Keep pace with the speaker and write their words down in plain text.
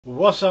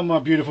What's up my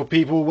beautiful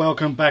people,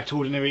 welcome back to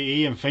Ordinary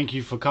E and thank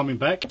you for coming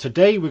back.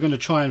 Today we're going to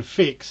try and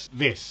fix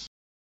this.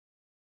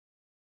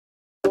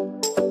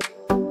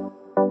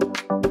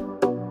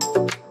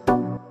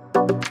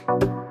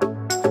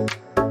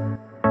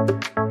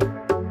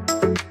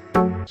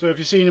 So if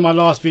you've seen in my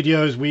last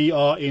videos, we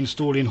are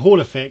installing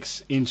Hall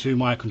effects into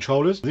my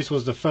controllers. This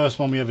was the first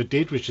one we ever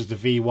did, which is the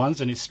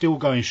V1s, and it's still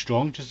going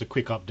strong. Just a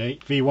quick update.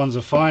 V1s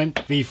are fine,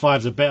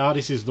 V5s are better.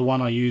 This is the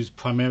one I use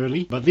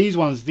primarily. But these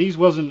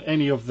wasn't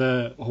any of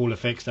the Hall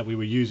effects that we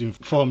were using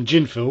from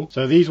Jinfill.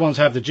 So these ones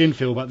have the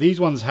Jinfill, but these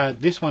ones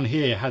had, this one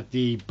here had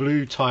the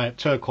blue type,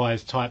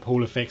 turquoise type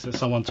Hall effects that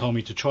someone told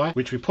me to try,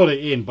 which we put it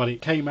in, but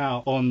it came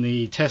out on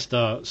the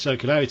tester,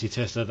 circularity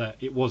tester, that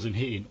it wasn't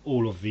hitting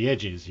all of the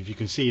edges. If you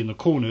can see in the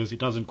corner, it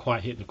doesn't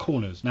quite hit the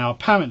corners. Now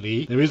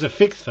apparently there is a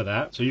fix for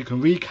that, so you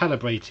can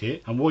recalibrate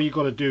it, and what you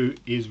got to do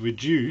is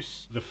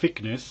reduce the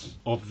thickness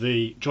of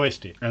the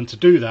joystick, and to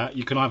do that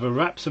you can either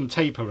wrap some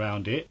tape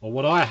around it, or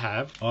what I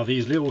have are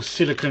these little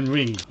silicone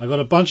rings. I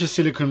got a bunch of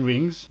silicone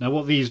rings. Now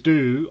what these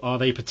do are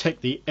they protect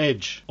the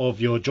edge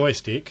of your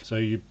joystick, so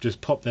you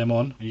just pop them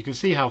on, and you can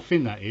see how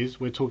thin that is.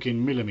 We're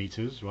talking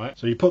millimeters, right?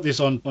 So you put this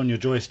on your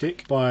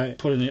joystick by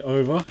putting it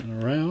over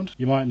and around.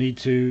 You might need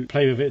to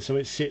play with it so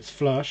it sits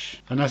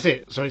flush, and that's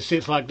it. So it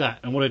sits like that,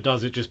 and what it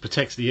does, it just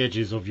protects the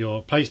edges of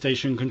your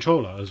PlayStation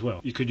controller as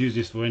well. You could use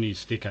this for any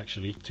stick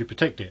actually to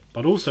protect it,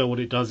 but also what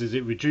it does is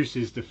it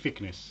reduces the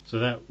thickness, so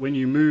that when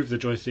you move the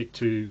joystick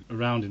to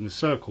around in the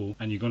circle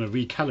and you're going to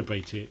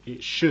recalibrate it,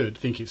 it should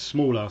think it's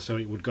smaller, so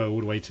it would go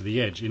all the way to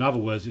the edge. In other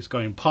words, it's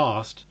going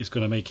past, it's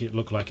going to make it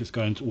look like it's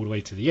going all the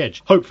way to the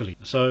edge, hopefully.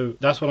 So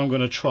that's what I'm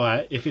going to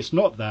try. If it's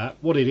not that,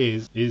 what it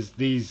is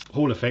these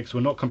Hall effects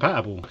were not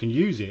compatible. I can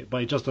use it,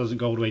 but it just doesn't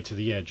go all the way to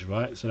the edge,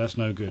 right? So that's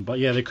no good. But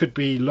yeah, there could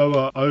be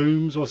lower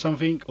ohms or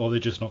something, or they're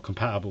just not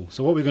compatible.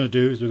 So what we're going to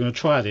do is we're going to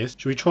try this.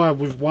 Should we try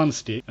with one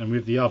stick and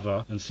with the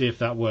other and see if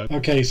that works?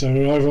 Okay, so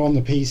we're over on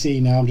the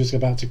PC now. I'm just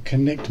about to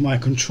connect my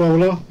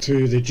controller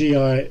to the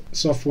GI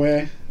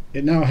software.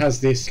 It now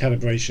has this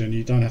calibration.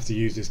 You don't have to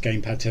use this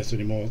gamepad tester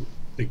anymore.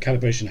 The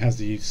calibration has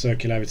the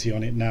circularity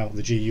on it now,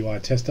 the GUI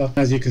tester.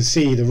 As you can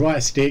see, the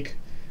right stick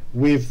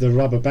with the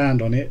rubber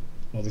band on it,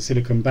 or the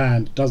silicone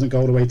band, doesn't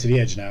go all the way to the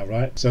edge now,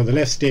 right? So the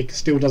left stick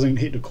still doesn't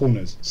hit the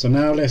corners. So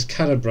now let's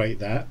calibrate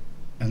that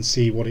and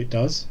see what it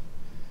does.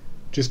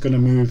 Just going to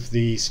move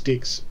the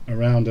sticks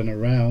around and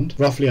around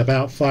roughly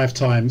about 5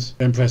 times,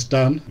 then press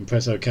done and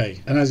press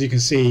OK. And as you can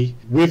see,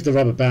 with the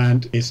rubber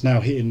band it's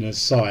now hitting the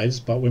sides,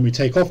 but when we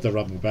take off the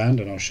rubber band,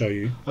 and I'll show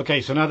you.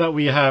 Okay, so now that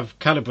we have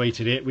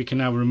calibrated it, we can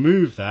now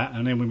remove that,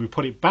 and then when we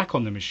put it back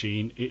on the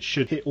machine it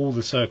should hit all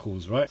the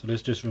circles, right? So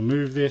let's just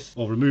remove this,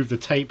 or remove the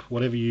tape,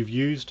 whatever you've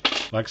used,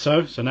 like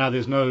so. So now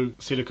there's no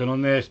silicone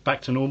on there, it's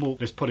back to normal.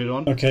 Let's put it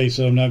on. Okay,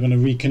 so I'm now going to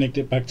reconnect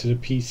it back to the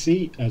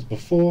PC as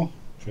before.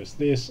 Press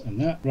this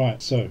and that.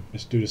 Right, so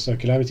let's do the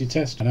circularity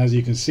test, and as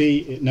you can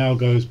see, it now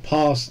goes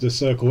past the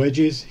circle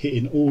edges,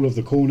 hitting all of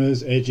the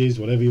corners, edges,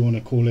 whatever you want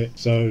to call it.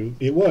 So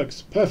it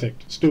works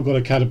perfect. Still got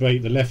to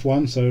calibrate the left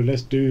one, so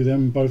let's do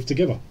them both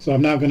together. So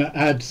I'm now going to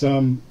add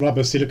some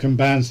rubber silicone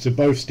bands to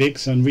both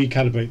sticks and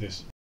recalibrate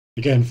this.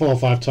 Again, 4 or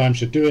 5 times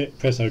should do it.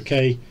 Press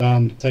OK,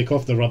 done. Take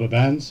off the rubber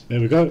bands. There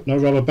we go, no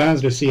rubber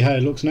bands. Let's see how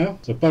it looks now.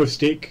 So both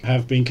stick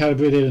have been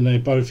calibrated and they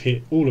both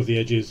hit all of the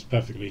edges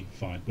perfectly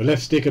fine. The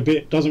left stick a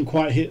bit doesn't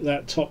quite hit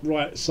that top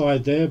right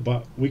side there,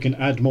 but we can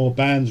add more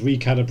bands,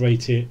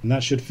 recalibrate it, and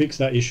that should fix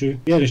that issue.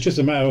 Yeah, it's just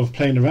a matter of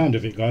playing around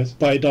with it, guys,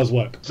 but it does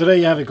work. So there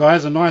you have it,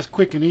 guys, a nice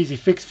quick and easy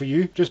fix for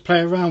you. Just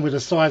play around with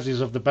the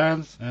sizes of the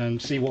bands and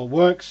see what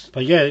works.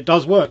 But yeah, it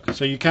does work.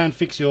 So you can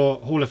fix your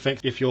Hall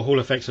effects if your Hall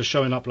effects are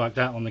showing up like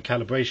that on the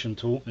calibration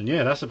tool. And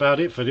yeah, that's about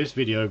it for this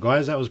video,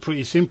 guys. That was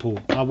pretty simple.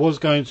 I was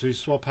going to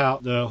swap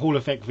out the Hall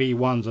effect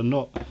V1s, and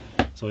not,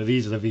 so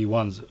these are the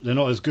V1s. They're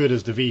not as good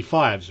as the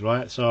V5s,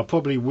 right? So I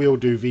probably will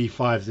do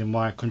V5s in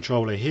my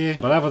controller here.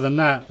 But other than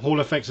that, Hall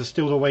effects are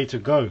still the way to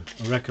go.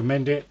 I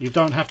recommend it. You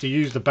don't have to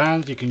use the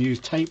bands, you can use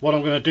tape. What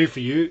I'm going to do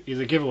for you is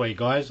a giveaway,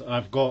 guys.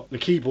 I've got the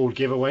keyboard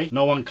giveaway.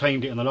 No one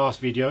claimed it in the last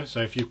video,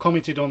 so if you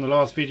commented on the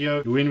last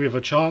video, you win with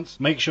a chance.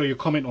 Make sure you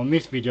comment on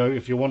this video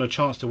if you want a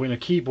chance to win a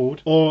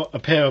keyboard or a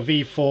pair of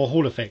V4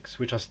 Hall effects,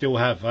 which I still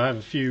have. I have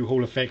a few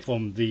Hall effects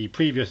from the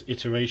previous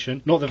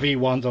iteration. Not the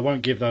V1s, I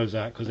won't give those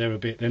out because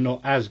they're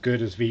not as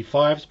good as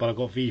V5s, but I've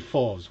got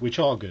V4s, which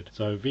are good.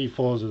 So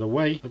V4s are the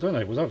way. I don't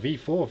know, was that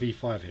V4 or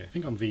V5 here? I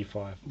think I'm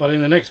V5. But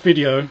in the next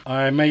video,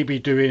 I may be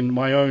doing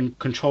my own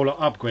controller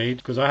upgrade,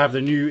 because I have the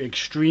new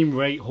Extreme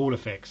Rate Hall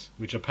effects,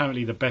 which are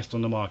apparently the best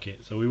on the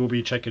market. So we will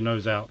be checking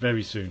those out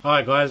very soon.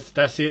 Alright guys,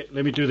 that's it.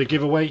 Let me do the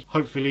giveaway.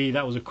 Hopefully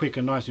that was a quick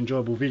and nice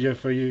enjoyable video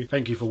for you.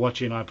 Thank you for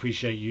watching. I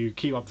appreciate you.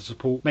 Keep up the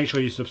support. Make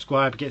sure you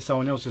subscribe. Get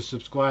someone else to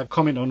subscribe.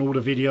 Comment on all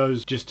the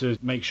videos just to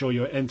make sure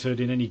you're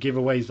entered in any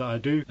giveaways that I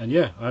do. And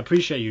yeah, I appreciate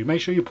appreciate you. Make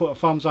sure you put a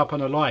thumbs up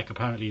and a like.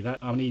 Apparently that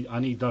I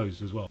need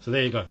those as well. So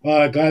there you go. All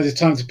right, guys, it's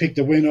time to pick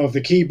the winner of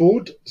the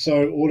keyboard.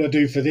 So all I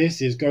do for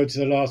this is go to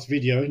the last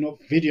video, not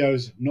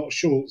videos, not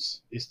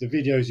shorts. It's the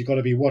videos you got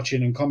to be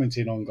watching and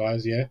commenting on,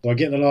 guys. Yeah. So I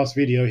get the last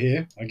video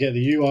here. I get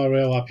the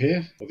URL up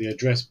here or the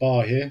address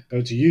bar here.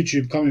 Go to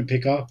YouTube comment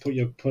picker.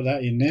 Put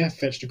that in there.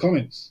 Fetch the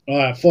comments. All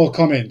right, 4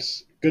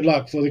 comments. Good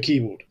luck for the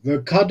keyboard. The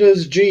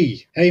Cudders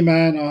G. Hey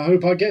man, I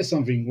hope I get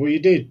something. Well,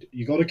 you did.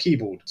 You got a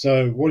keyboard.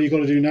 So what you got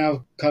to do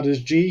now,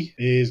 Cudders G,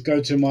 is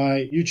go to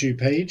my YouTube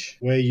page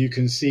where you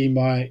can see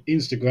my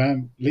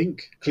Instagram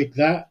link. Click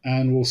that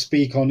and we'll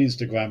speak on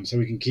Instagram so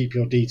we can keep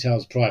your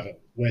details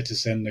private, where to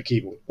send the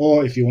keyboard,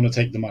 or if you want to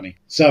take the money.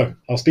 So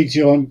I'll speak to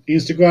you on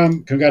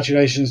Instagram.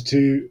 Congratulations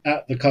to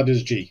 @the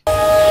Cudders G.